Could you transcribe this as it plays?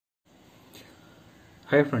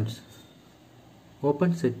Hi friends,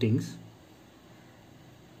 open settings,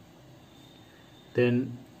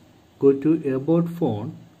 then go to about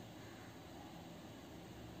phone,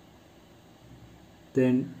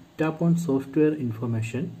 then tap on software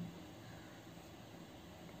information.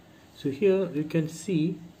 So here you can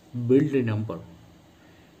see build number.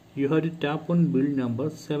 You have to tap on build number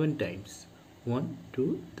 7 times. 1,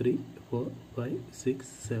 2, 3, 4, 5, 6,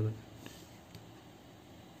 7.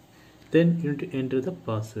 Then you need to enter the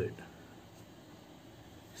password.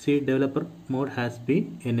 See, developer mode has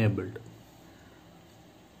been enabled.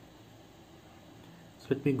 So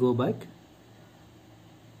let me go back.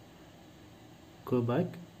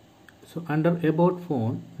 So under about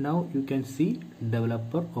phone, now you can see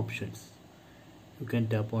developer options. You can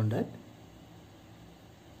tap on that.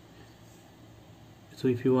 So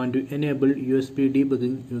if you want to enable USB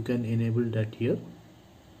debugging, you can enable that here.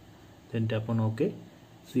 Then tap on OK.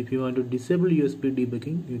 So if you want to disable USB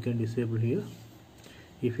debugging, you can disable here.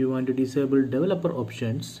 If you want to disable developer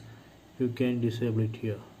options, you can disable it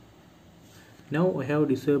here. Now I have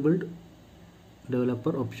disabled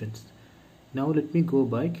developer options. Now let me go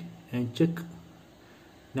back and check.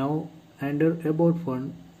 Now under about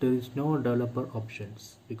phone there is no developer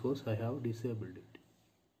options because I have disabled it.